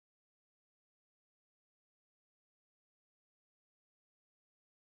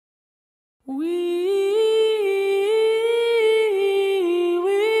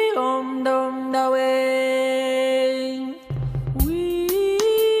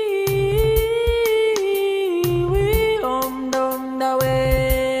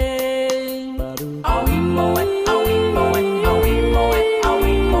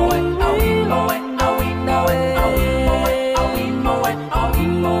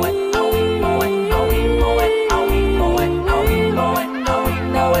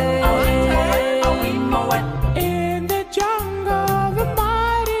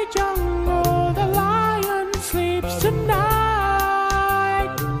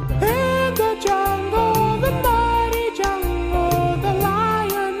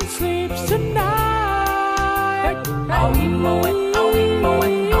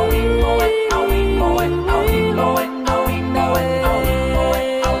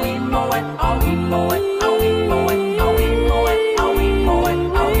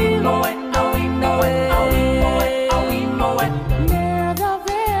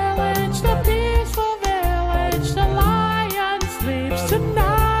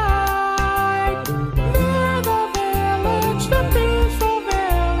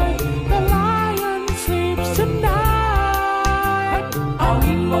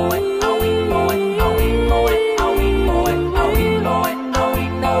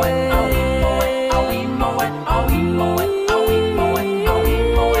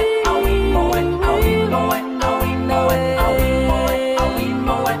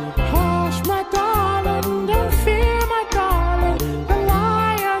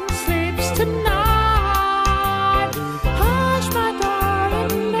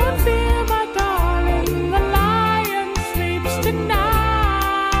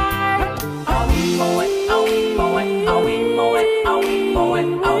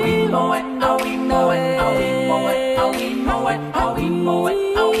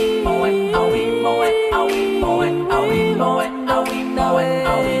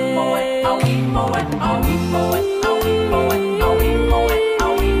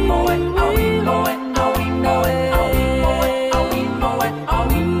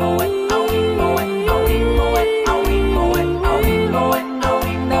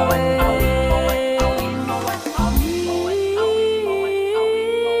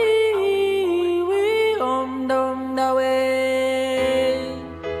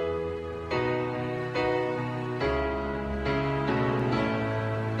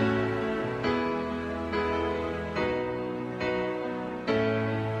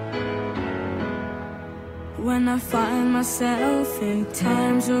When I find myself in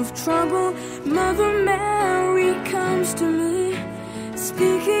times of trouble, Mother Mary comes to me,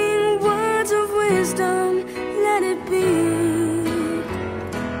 speaking words of wisdom, let it be.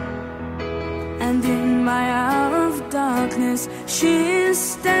 And in my hour of darkness, she is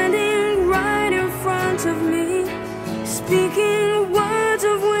standing right in front of me, speaking words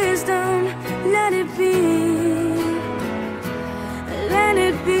of wisdom, let it be. Let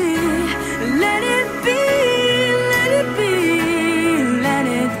it be, let it be.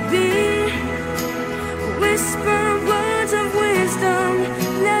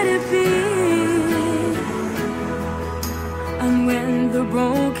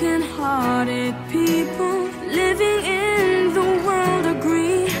 Broken-hearted people living in the world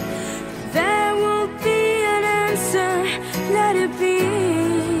agree there will be an answer, let it be.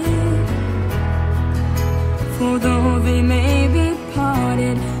 For though they may be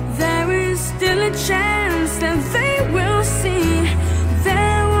parted, there is still a chance that they will see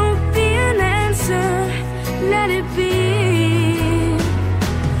there will be an answer, let it be.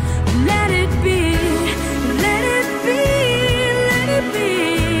 Let it be, let it be.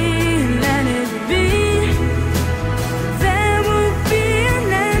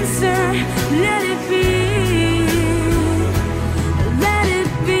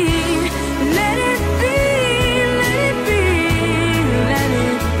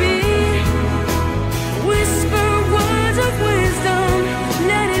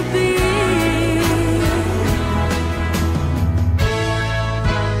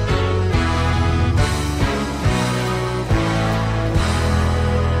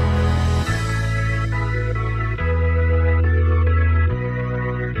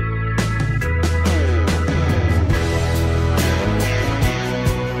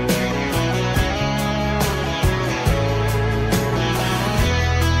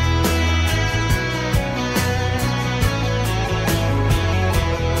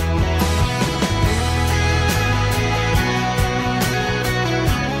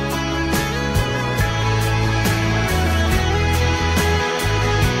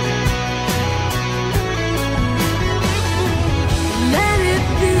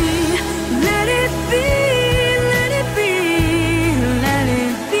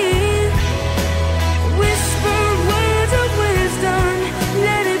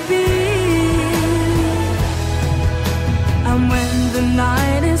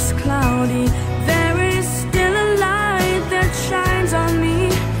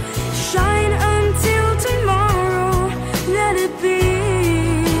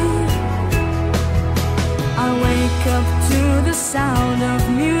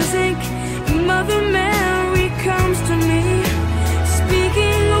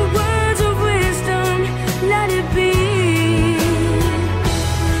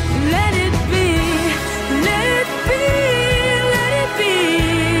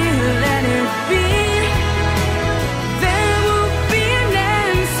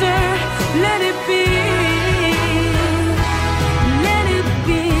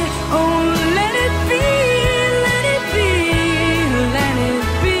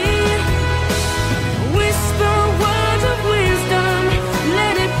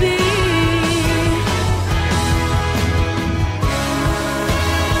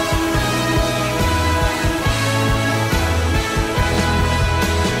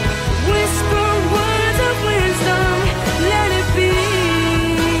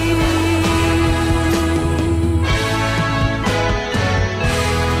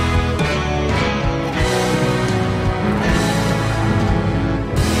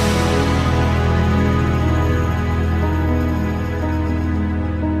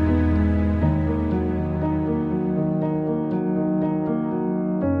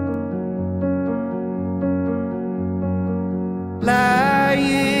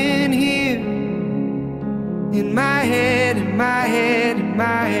 lying here in my head, in my head, in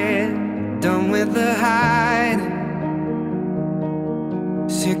my head. Done with the hiding,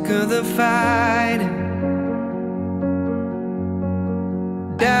 sick of the fighting.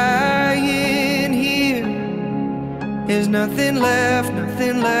 Dying here, there's nothing left,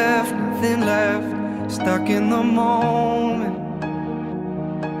 nothing left, nothing left. Stuck in the moment,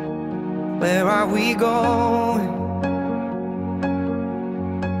 where are we going?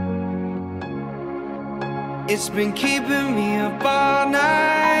 It's been keeping me up all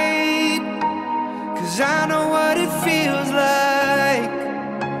night, 'cause I know what it feels like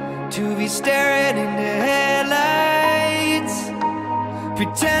to be staring into headlights,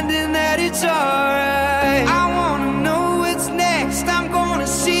 pretending that it's alright. I wanna know what's next. I'm gonna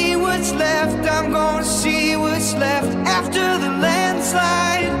see what's left. I'm gonna see what's left after the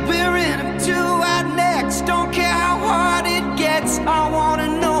landslide. We're in up to our necks. Don't care how hard it gets. I wanna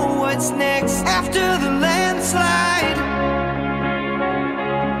know what's next after the landslide.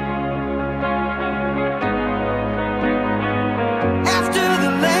 After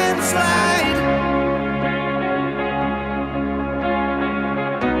the landslide.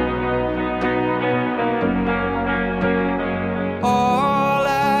 All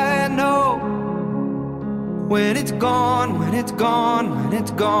I know, when it's gone, when it's gone, when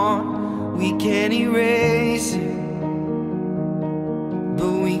it's gone, we can't erase it,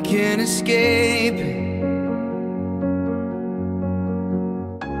 but we can't escape it.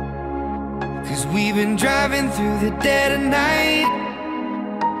 'Cause we've been driving through the dead of night,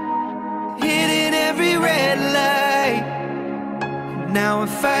 hitting every red light. Now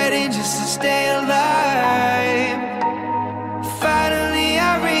we're fighting just to stay alive. Finally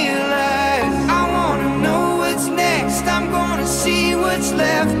I realize I wanna know what's next. I'm gonna see what's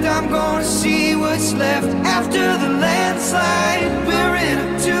left. I'm gonna see what's left after the landslide. We're in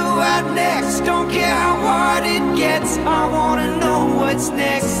up to our necks. Don't care how hard it gets. I wanna know what's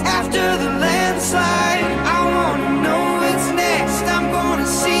next after the landslide. I wanna know what's next. I'm gonna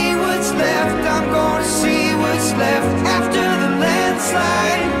see what's left. I'm gonna see what's left after the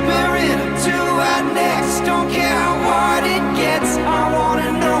landslide. We're in up to our necks. Don't care how hard it gets. I wanna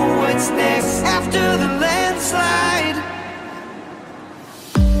know what's next after the landslide.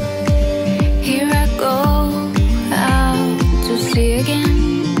 Here I go out to sea again.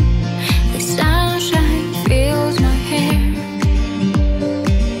 The sunshine fills my hair.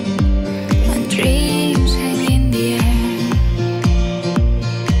 My dreams hang in the air.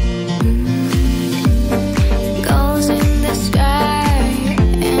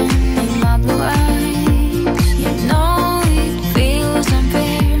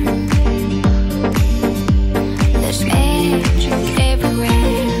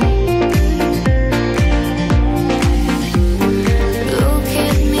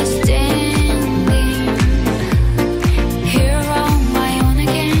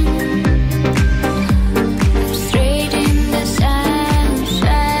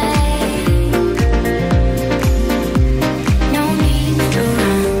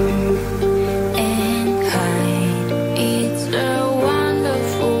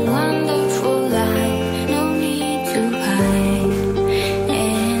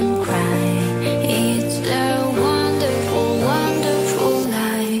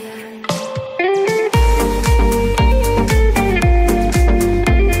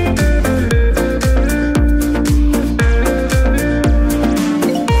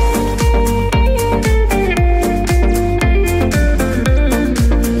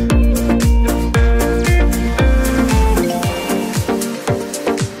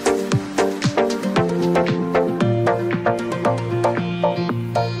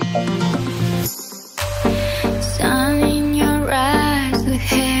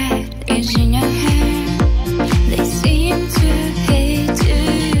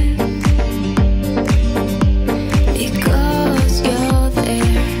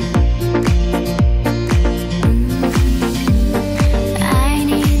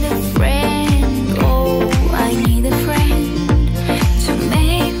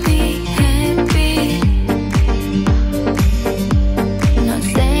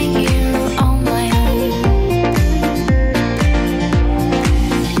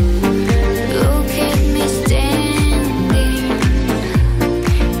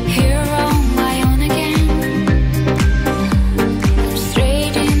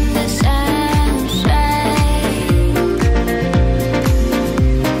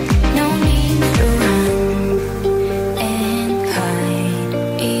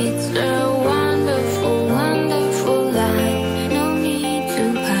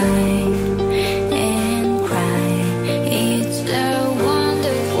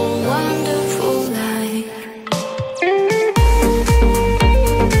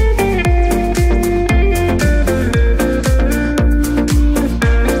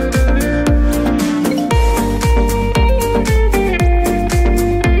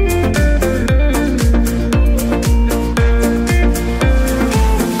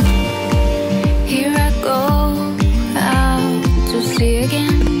 beauty again.